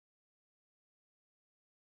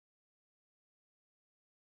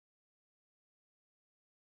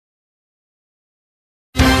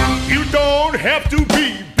You don't have to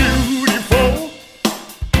be beautiful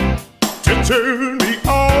to turn me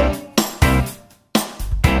on.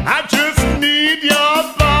 I just need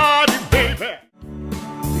your body, baby.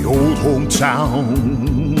 The old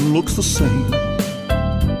hometown looks the same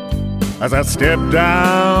as I step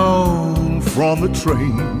down from the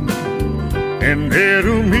train, and there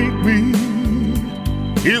to meet me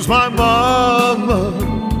is my mama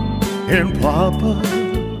and papa.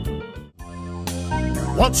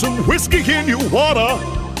 Want some whiskey in your water,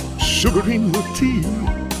 sugar in your tea?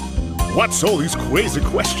 What's all these crazy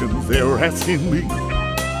questions they're asking me?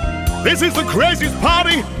 This is the craziest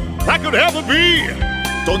party I could ever be.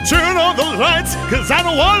 Don't turn on the lights, 'cause I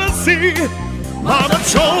don't wanna see. Mama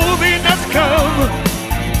told me not to come.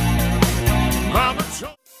 Mama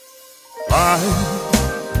told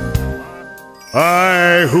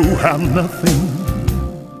I who have nothing,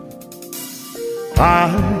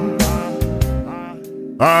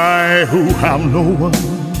 I who have no one,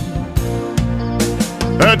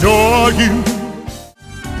 adore you.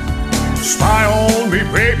 Spy on me,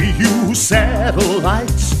 baby, you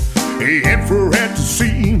satellites, infrared to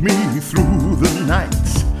see me through the night.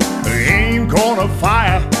 Ain't gonna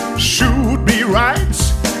fire, shoot me right.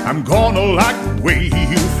 I'm gonna like the way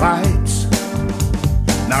you fight.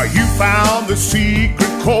 Now you found the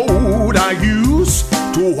secret code I use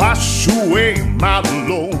to wash away my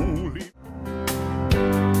lonely.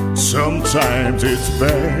 Sometimes it's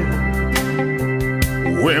bad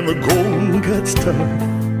when the going gets tough,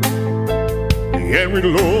 and we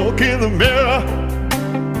look in the mirror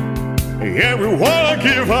and we wanna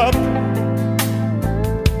give up.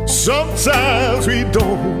 Sometimes we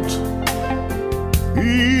don't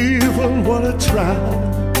even wanna try.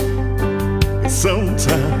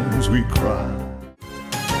 Sometimes we cry.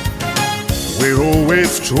 We're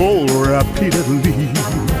always told repeatedly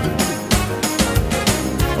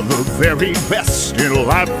the very best in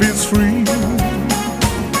life is free.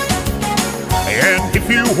 And if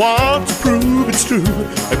you want to prove it's true,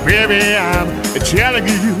 baby, I'm telling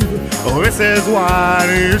you, this is what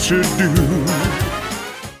you should do.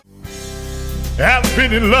 I've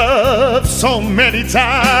been in love so many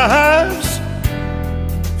times,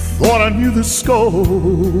 thought I knew the score,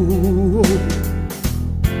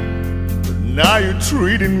 but now you're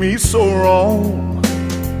treating me so wrong.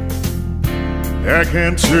 I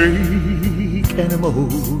can't take anymore,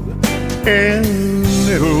 and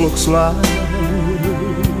it looks like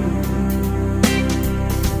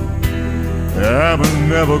I'm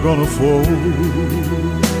never gonna fall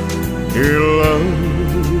in love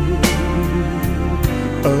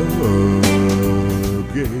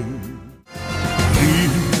again. He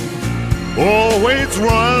always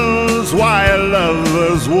runs while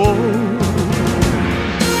others walk.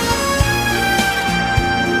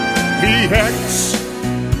 He acts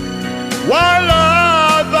while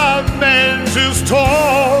other men just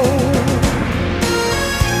talk.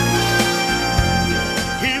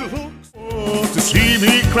 He looks to see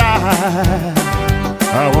me cry.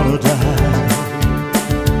 I wanna die.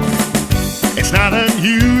 It's not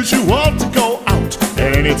unusual to go out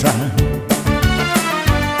at any time,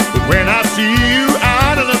 but when I see you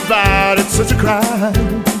out and about, it's such a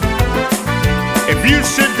crime. If you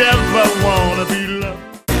should ever wanna be